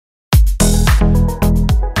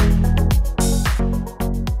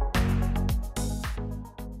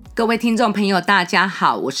各位听众朋友大家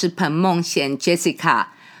好，我是彭梦贤 Jessica，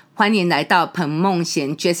 欢迎来到彭梦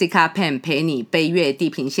贤 Jessica Pen 陪你飞越地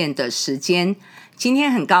平线的时间。今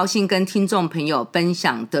天很高兴跟听众朋友分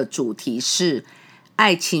享的主题是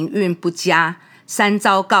爱情运不佳，3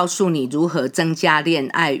招告诉你如何增加恋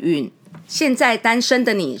爱运。现在单身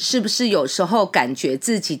的你是不是有时候感觉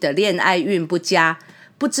自己的恋爱运不佳，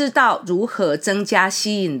不知道如何增加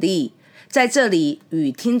吸引力？在这里与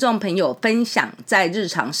听众朋友分享在日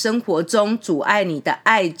常生活中阻碍你的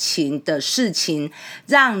爱情的事情，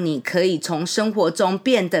让你可以从生活中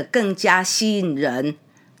变得更加吸引人。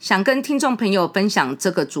想跟听众朋友分享这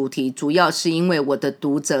个主题，主要是因为我的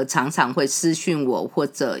读者常常会私讯我或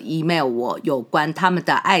者 email 我有关他们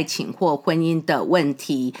的爱情或婚姻的问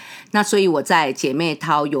题，那所以我在姐妹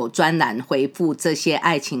淘有专栏回复这些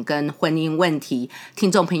爱情跟婚姻问题。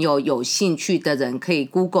听众朋友有兴趣的人可以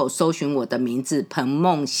Google 搜寻我的名字彭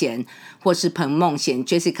梦贤，或是彭梦贤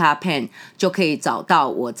Jessica Pen， 就可以找到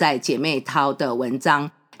我在姐妹淘的文章。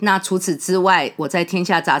那除此之外，我在天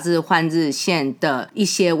下杂志换日线的一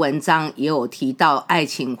些文章也有提到爱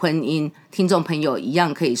情婚姻，听众朋友一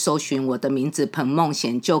样可以搜寻我的名字彭梦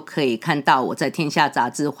贤，就可以看到我在天下杂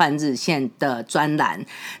志换日线的专栏。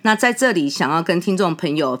那在这里想要跟听众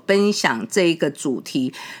朋友分享这一个主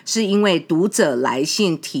题，是因为读者来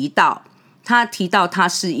信提到她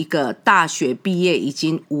是一个大学毕业已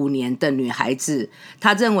经5年的女孩子，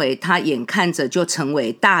她认为她眼看着就成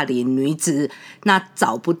为大龄女子，那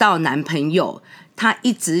找不到男朋友。她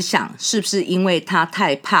一直想是不是因为她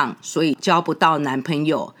太胖所以交不到男朋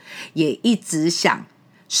友，也一直想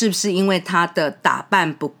是不是因为她的打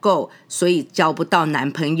扮不够所以交不到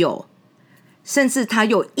男朋友，甚至她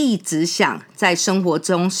又一直想在生活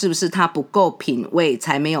中是不是她不够品味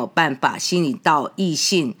才没有办法吸引到异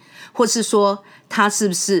性，或是说她是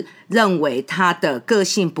不是认为她的个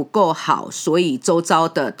性不够好，所以周遭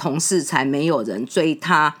的同事才没有人追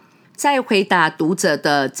她。在回答读者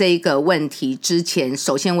的这个问题之前，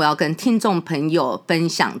首先我要跟听众朋友分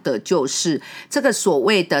享的就是这个所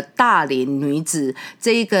谓的大龄女子，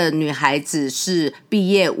这一个女孩子是毕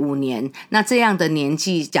业5年，那这样的年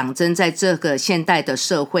纪讲真在这个现代的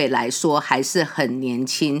社会来说还是很年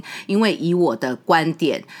轻。因为以我的观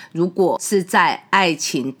点，如果是在爱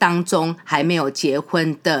情当中还没有结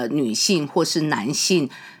婚的女性或是男性，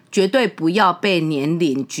绝对不要被年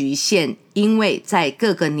龄局限，因为在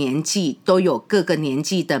各个年纪都有各个年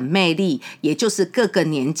纪的魅力，也就是各个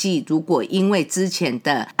年纪如果因为之前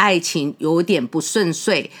的爱情有点不顺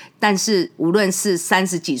遂，但是无论是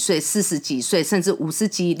30几岁、40几岁，甚至50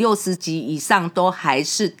几、60几以上都还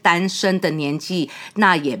是单身的年纪，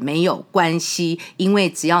那也没有关系，因为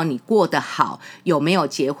只要你过得好，有没有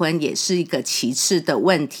结婚也是一个其次的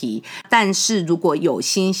问题。但是如果有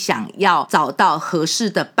心想要找到合适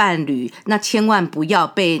的伴侣，那千万不要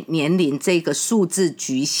被年龄这个数字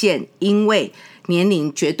局限，因为年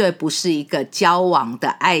龄绝对不是一个交往的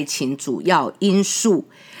爱情主要因素。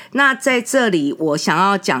那在这里我想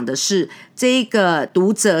要讲的是，这个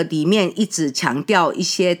读者里面一直强调一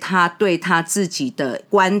些他对他自己的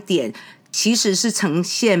观点，其实是呈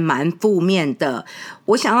现蛮负面的。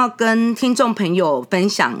我想要跟听众朋友分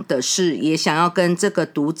享的是，也想要跟这个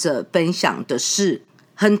读者分享的是，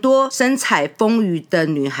很多身材丰腴的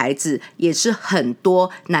女孩子也是很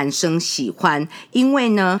多男生喜欢，因为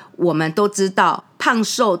呢我们都知道胖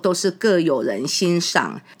瘦都是各有人欣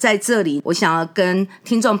赏。在这里我想要跟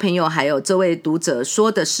听众朋友还有这位读者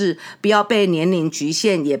说的是，不要被年龄局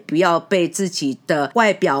限，也不要被自己的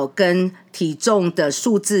外表跟体重的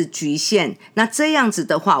数字局限。那这样子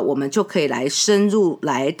的话，我们就可以来深入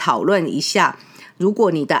来讨论一下，如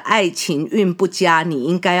果你的爱情运不佳，你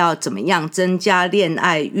应该要怎么样增加恋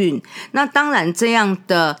爱运？那当然这样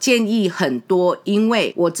的建议很多，因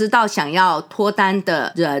为我知道想要脱单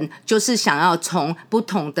的人就是想要从不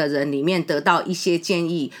同的人里面得到一些建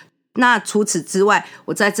议。那除此之外，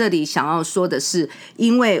我在这里想要说的是，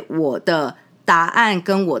因为我的答案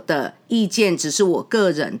跟我的意见只是我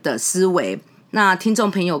个人的思维，那听众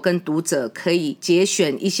朋友跟读者可以节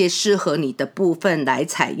选一些适合你的部分来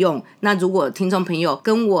采用。那如果听众朋友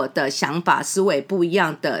跟我的想法思维不一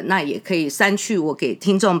样的，那也可以删去我给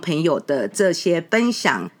听众朋友的这些分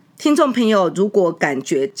享。听众朋友如果感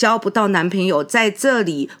觉交不到男朋友，在这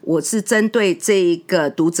里我是针对这一个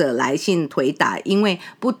读者来信回答，因为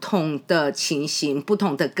不同的情形、不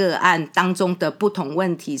同的个案当中的不同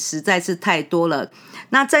问题实在是太多了。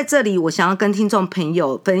那在这里我想要跟听众朋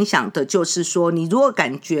友分享的就是说，你如果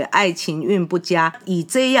感觉爱情运不佳，以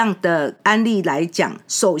这样的案例来讲，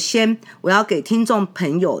首先我要给听众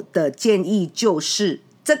朋友的建议就是，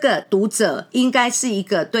这个读者应该是一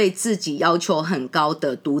个对自己要求很高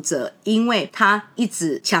的读者，因为他一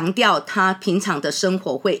直强调他平常的生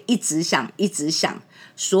活会一直想一直想。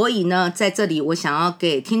所以呢，在这里我想要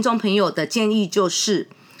给听众朋友的建议就是，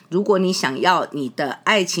如果你想要你的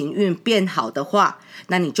爱情运变好的话，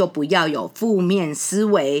那你就不要有负面思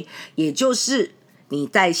维，也就是你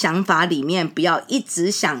在想法里面不要一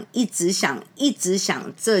直想一直想一直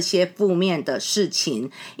想这些负面的事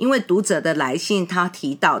情。因为读者的来信他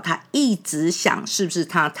提到他一直想是不是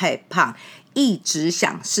他太胖，一直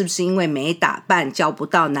想是不是因为没打扮交不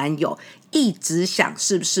到男友，一直想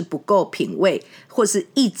是不是不够品味，或是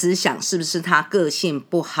一直想是不是他个性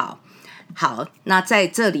不好。好，那在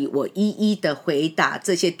这里我一一的回答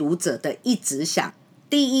这些读者的一直想。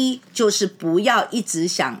第一，就是不要一直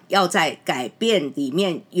想，要在改变里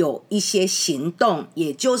面有一些行动，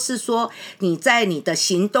也就是说你在你的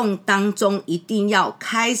行动当中一定要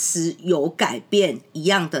开始有改变，一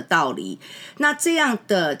样的道理。那这样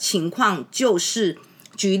的情况就是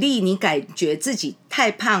举例，你感觉自己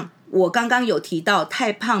太胖，我刚刚有提到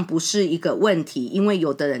太胖不是一个问题，因为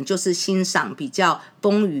有的人就是欣赏比较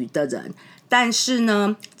丰腴的人，但是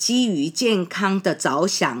呢，基于健康的着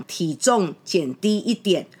想，体重减低一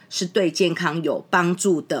点是对健康有帮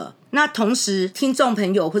助的。那同时听众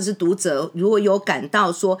朋友或是读者如果有感到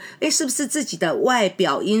说是不是自己的外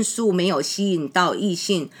表因素没有吸引到异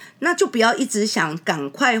性，那就不要一直想赶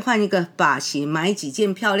快换一个发型，买几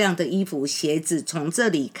件漂亮的衣服鞋子，从这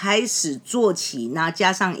里开始做起，那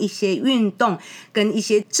加上一些运动跟一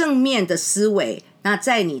些正面的思维，那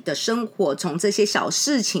在你的生活从这些小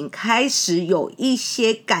事情开始有一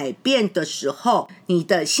些改变的时候，你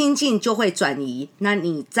的心境就会转移，那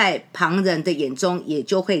你在旁人的眼中也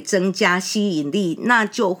就会增加吸引力，那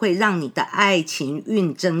就会让你的爱情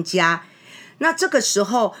运增加。那这个时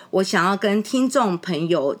候我想要跟听众朋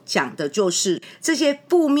友讲的就是这些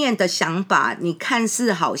负面的想法，你看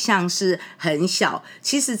似好像是很小，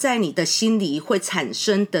其实在你的心里会产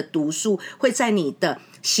生的毒素会在你的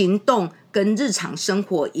行动跟日常生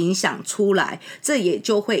活影响出来，这也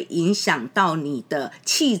就会影响到你的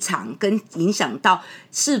气场，跟影响到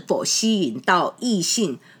是否吸引到异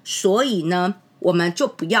性。所以呢，我们就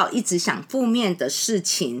不要一直想负面的事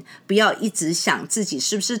情，不要一直想自己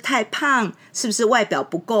是不是太胖，是不是外表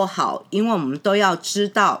不够好，因为我们都要知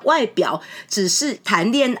道，外表只是谈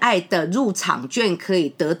恋爱的入场券，可以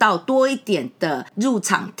得到多一点的入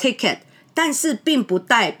场 ticket，但是并不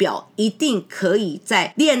代表一定可以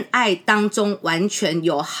在恋爱当中完全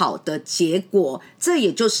有好的结果。这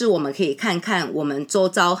也就是我们可以看看我们周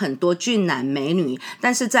遭很多俊男美女，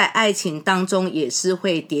但是在爱情当中也是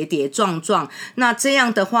会跌跌撞撞。那这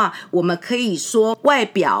样的话，我们可以说外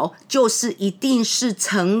表就是一定是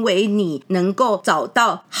成为你能够找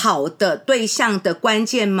到好的对象的关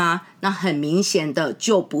键吗？那很明显的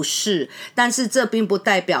就不是。但是这并不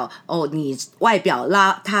代表你外表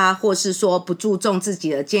邋遢，或是说不注重自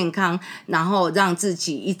己的健康，然后让自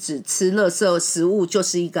己一直吃垃圾食物就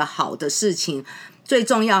是一个好的事情。最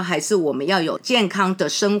重要还是我们要有健康的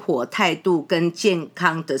生活态度跟健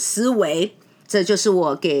康的思维。这就是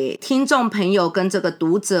我给听众朋友跟这个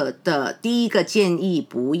读者的第一个建议，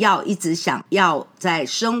不要一直想要在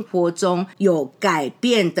生活中有改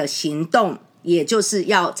变的行动，也就是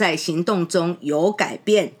要在行动中有改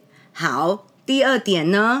变。好，第二点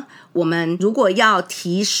呢，我们如果要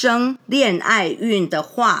提升恋爱运的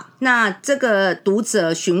话，那这个读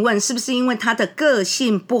者询问是不是因为他的个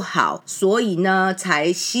性不好，所以呢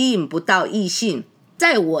才吸引不到异性。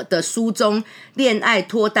在我的书中《恋爱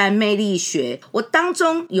脱单魅力学》，我当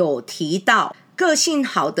中有提到，个性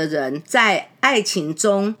好的人在爱情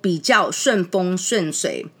中比较顺风顺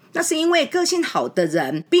水。那是因为个性好的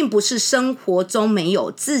人并不是生活中没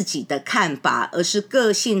有自己的看法，而是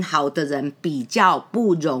个性好的人比较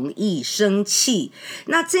不容易生气。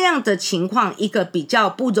那这样的情况，一个比较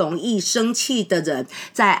不容易生气的人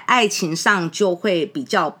在爱情上就会比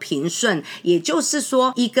较平顺。也就是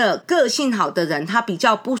说，一个个性好的人，他比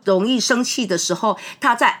较不容易生气的时候，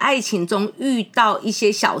他在爱情中遇到一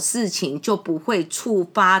些小事情就不会触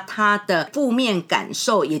发他的负面感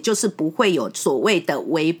受，也就是不会有所谓的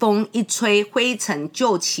微风一吹灰尘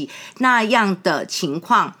就起那样的情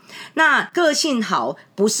况。那个性好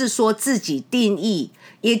不是说自己定义，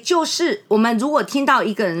也就是我们如果听到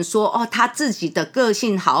一个人说他自己的个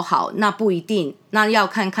性好好，那不一定，那要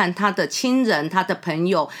看看他的亲人、他的朋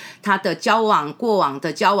友、他的过往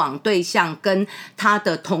的交往对象跟他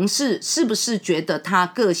的同事是不是觉得他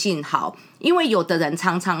个性好。因为有的人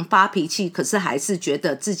常常发脾气，可是还是觉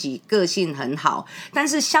得自己个性很好，但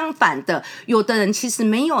是相反的，有的人其实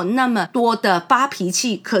没有那么多的发脾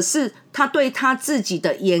气，可是他对他自己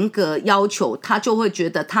的严格要求，他就会觉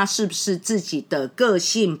得他是不是自己的个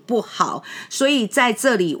性不好。所以在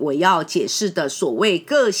这里我要解释的所谓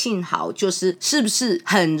个性好，就是是不是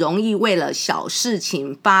很容易为了小事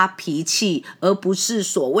情发脾气，而不是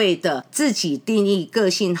所谓的自己定义个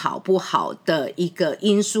性好不好的一个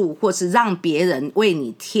因素，或是让别人为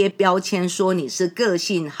你贴标签说你是个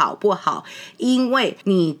性好不好。因为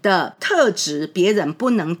你的特质别人不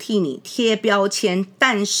能替你贴标签，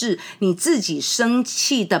但是你自己生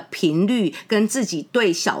气的频率跟自己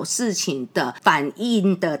对小事情的反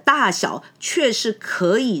应的大小，却是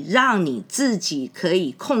可以让你自己可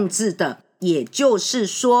以控制的。也就是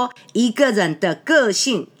说，一个人的个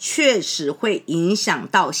性确实会影响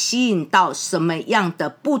到吸引到什么样的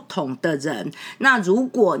不同的人。那如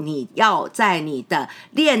果你要在你的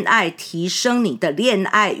恋爱提升你的恋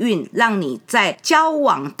爱运，让你在交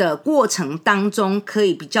往的过程当中可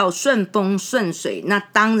以比较顺风顺水，那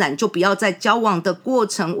当然就不要在交往的过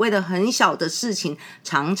程为了很小的事情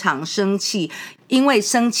常常生气。因为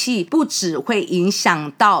生气不只会影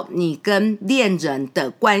响到你跟恋人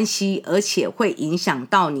的关系，而且会影响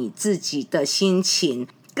到你自己的心情。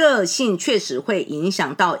个性确实会影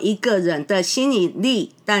响到一个人的吸引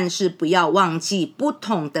力，但是不要忘记，不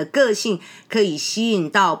同的个性可以吸引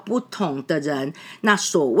到不同的人。那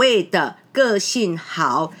所谓的个性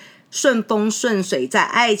好，顺风顺水，在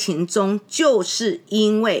爱情中就是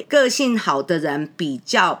因为个性好的人比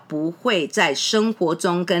较不会在生活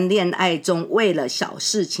中跟恋爱中为了小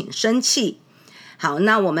事情生气。好，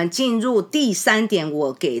那我们进入第3点，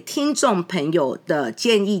我给听众朋友的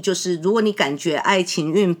建议就是，如果你感觉爱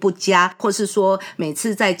情运不佳，或是说每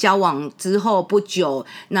次在交往之后不久，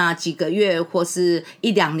那几个月或是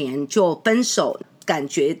1-2年就分手，感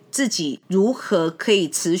觉自己如何可以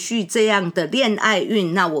持续这样的恋爱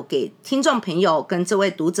运，那我给听众朋友跟这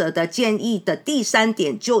位读者的建议的第3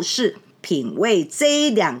点就是品味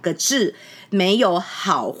这2个字，没有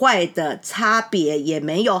好坏的差别，也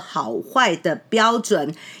没有好坏的标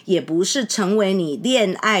准，也不是成为你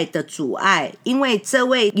恋爱的阻碍。因为这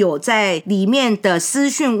位有在里面的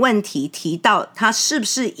私讯问题提到，他是不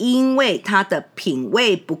是因为他的品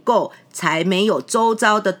味不够才没有周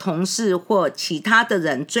遭的同事或其他的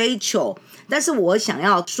人追求。但是我想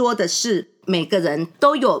要说的是，每个人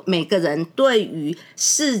都有每个人对于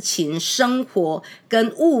事情、生活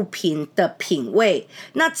跟物品的品味，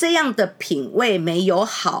那这样的品味没有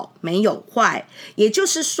好，没有坏。也就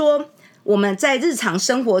是说，我们在日常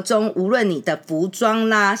生活中，无论你的服装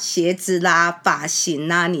啦、鞋子啦、发型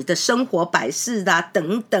啦、你的生活摆饰啦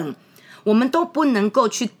等等，我们都不能够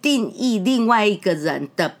去定义另外一个人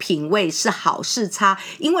的品味是好是差，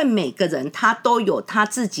因为每个人他都有他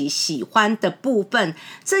自己喜欢的部分。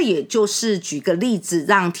这也就是举个例子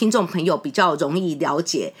让听众朋友比较容易了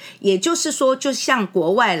解，也就是说，就像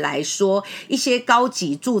国外来说，一些高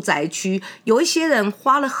级住宅区，有一些人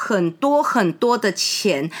花了很多很多的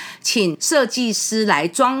钱请设计师来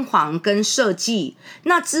装潢跟设计，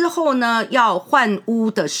那之后呢，要换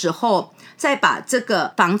屋的时候，再把这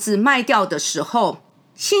个房子卖掉的时候，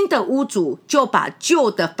新的屋主就把旧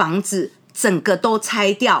的房子整个都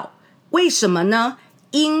拆掉。为什么呢？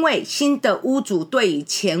因为新的屋主对于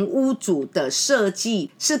前屋主的设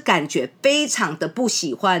计是感觉非常的不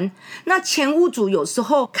喜欢。那前屋主有时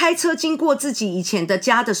候开车经过自己以前的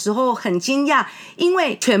家的时候很惊讶，因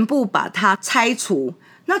为全部把它拆除。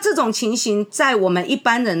那这种情形在我们一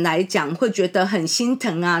般人来讲会觉得很心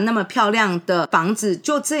疼啊，那么漂亮的房子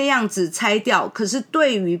就这样子拆掉。可是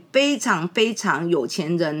对于非常非常有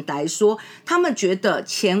钱人来说，他们觉得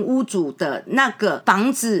前屋主的那个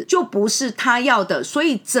房子就不是他要的，所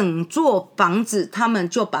以整座房子他们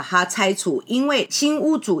就把它拆除。因为新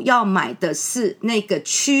屋主要买的是那个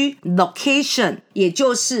区 location， 也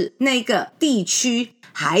就是那个地区，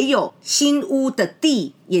还有新屋的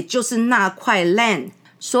地，也就是那块 land。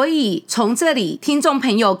所以从这里听众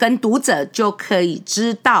朋友跟读者就可以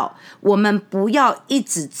知道，我们不要一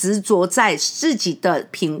直执着在自己的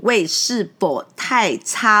品味是否太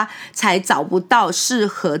差才找不到适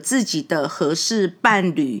合自己的合适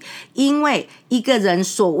伴侣。因为一个人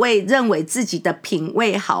所谓认为自己的品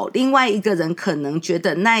味好，另外一个人可能觉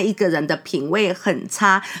得那一个人的品味很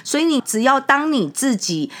差。所以你只要当你自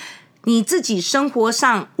己生活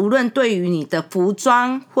上，无论对于你的服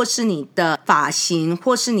装，或是你的发型，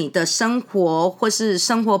或是你的生活，或是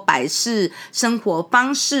生活摆饰、生活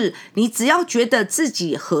方式，你只要觉得自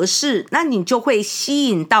己合适，那你就会吸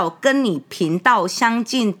引到跟你频道相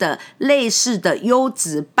近的类似的优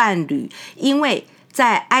质伴侣。因为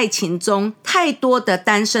在爱情中太多的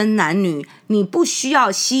单身男女，你不需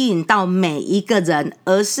要吸引到每一个人，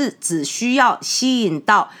而是只需要吸引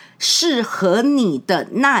到适合你的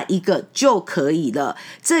那一个就可以了。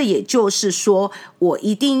这也就是说，我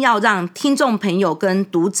一定要让听众朋友跟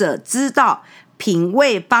读者知道，品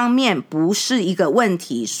味方面不是一个问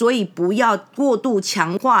题，所以不要过度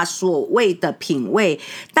强化所谓的品味。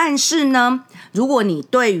但是呢，如果你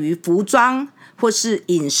对于服装或是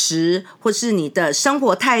饮食或是你的生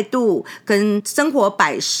活态度跟生活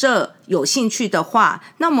摆设有兴趣的话，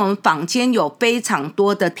那我们坊间有非常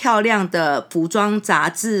多的漂亮的服装杂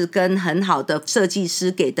志跟很好的设计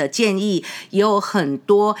师给的建议，也有很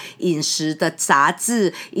多饮食的杂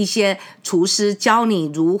志，一些厨师教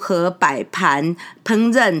你如何摆盘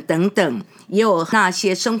烹饪等等，也有那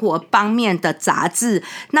些生活方面的杂志，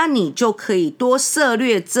那你就可以多涉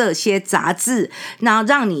猎这些杂志，那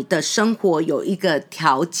让你的生活有一个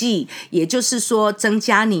调剂，也就是说增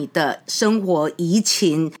加你的生活怡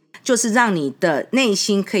情，就是让你的内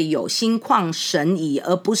心可以有心旷神怡，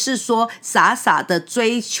而不是说傻傻的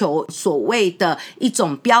追求所谓的一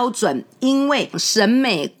种标准，因为审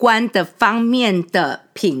美观的方面的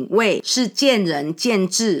品味是见仁见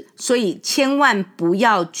智，所以千万不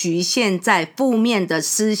要局限在负面的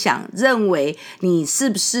思想，认为你是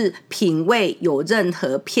不是品味有任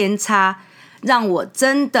何偏差。让我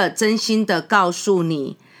真心的告诉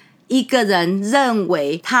你，一个人认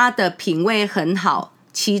为他的品味很好，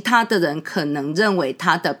其他的人可能认为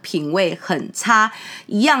他的品味很差，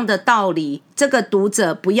一样的道理，这个读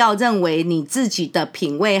者不要认为你自己的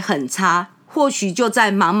品味很差，或许就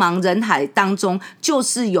在茫茫人海当中，就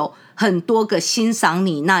是有很多个欣赏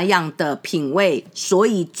你那样的品味。所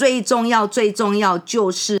以最重要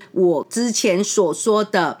就是我之前所说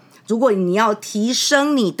的，如果你要提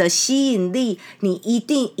升你的吸引力，你一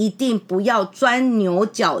定不要钻牛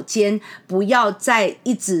角尖，不要再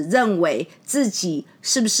一直认为自己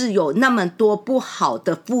是不是有那么多不好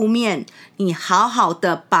的负面，你好好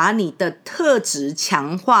的把你的特质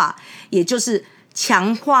强化，也就是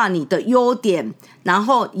强化你的优点，然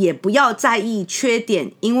后也不要在意缺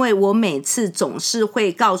点，因为我每次总是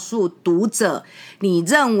会告诉读者，你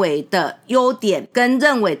认为的优点跟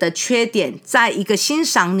认为的缺点，在一个欣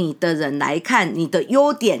赏你的人来看，你的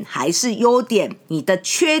优点还是优点，你的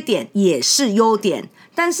缺点也是优点。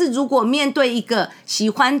但是如果面对一个喜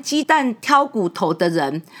欢鸡蛋挑骨头的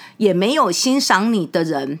人，也没有欣赏你的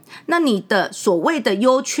人，那你的所谓的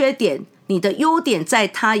优缺点，你的优点在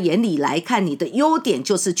他眼里来看，你的优点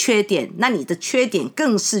就是缺点，那你的缺点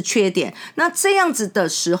更是缺点。那这样子的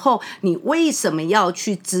时候，你为什么要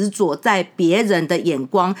去执着在别人的眼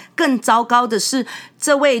光？更糟糕的是，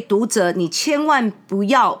这位读者，你千万不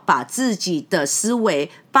要把自己的思维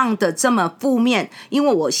放得这么负面，因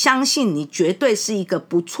为我相信你绝对是一个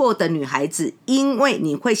不错的女孩子，因为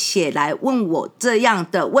你会写来问我这样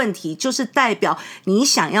的问题，就是代表你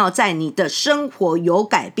想要在你的生活有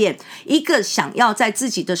改变。一个想要在自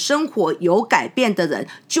己的生活有改变的人，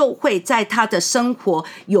就会在他的生活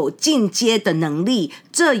有进阶的能力，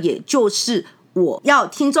这也就是我要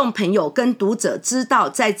听众朋友跟读者知道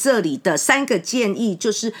在这里的3个建议，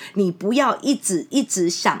就是你不要一直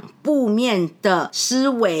想负面的思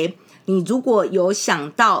维，你如果有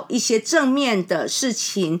想到一些正面的事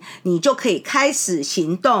情，你就可以开始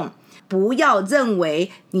行动。不要认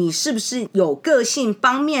为你是不是有个性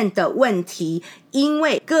方面的问题，因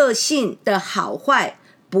为个性的好坏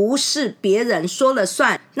不是别人说了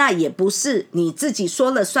算，那也不是你自己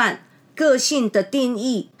说了算。个性的定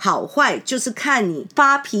义好坏就是看你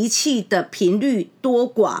发脾气的频率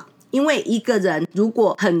多寡，因为一个人如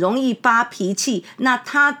果很容易发脾气，那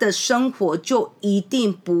他的生活就一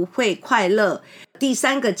定不会快乐。第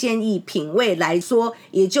3个建议，品味来说，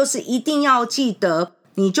也就是一定要记得，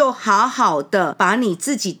你就好好的把你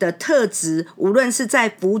自己的特质，无论是在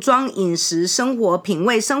服装、饮食、生活品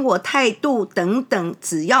味、生活态度等等，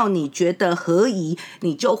只要你觉得合宜，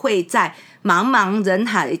你就会在茫茫人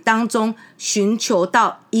海当中寻求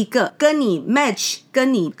到一个跟你 match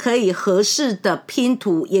跟你可以合适的拼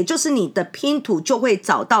图，也就是你的拼图就会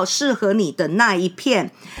找到适合你的那一片。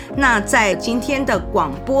那在今天的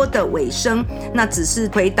广播的尾声，那只是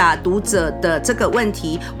回答读者的这个问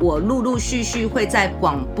题，我陆续会在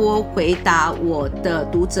广播回答我的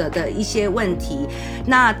读者的一些问题。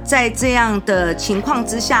那在这样的情况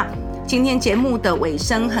之下，今天节目的尾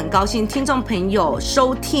声，很高兴听众朋友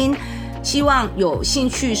收听，希望有兴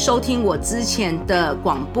趣收听我之前的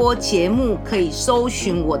广播节目，可以搜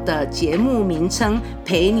寻我的节目名称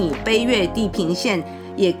陪你飞越地平线，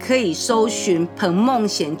也可以搜寻彭梦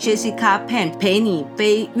贤 Jessica Pan 陪你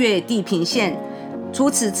飞越地平线。除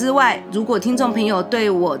此之外，如果听众朋友对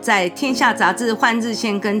我在天下杂志、换日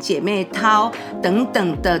线跟姐妹淘等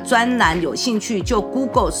等的专栏有兴趣，就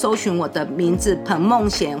Google 搜寻我的名字彭梦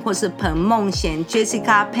贤，或是彭梦贤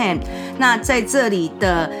Jessica Pan。 那在这里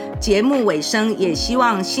的节目尾声，也希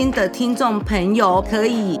望新的听众朋友可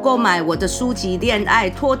以购买我的书籍《恋爱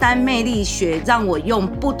脱单魅力学》，让我用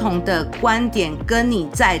不同的观点跟你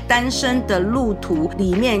在单身的路途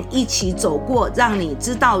里面一起走过，让你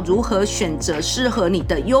知道如何选择适合你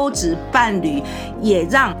的优质伴侣，也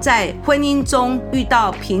让在婚姻中遇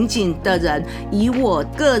到瓶颈的人，以我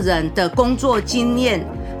个人的工作经验，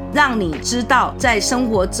让你知道在生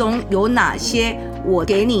活中有哪些我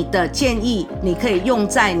给你的建议，你可以用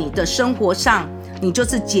在你的生活上，你就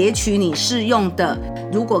是截取你适用的。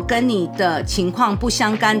如果跟你的情况不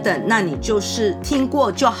相干的，那你就是听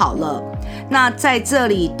过就好了。那在这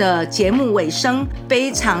里的节目尾声，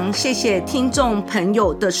非常谢谢听众朋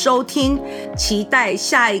友的收听，期待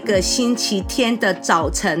下一个星期天的早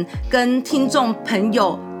晨跟听众朋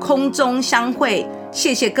友空中相会，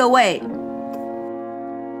谢谢各位。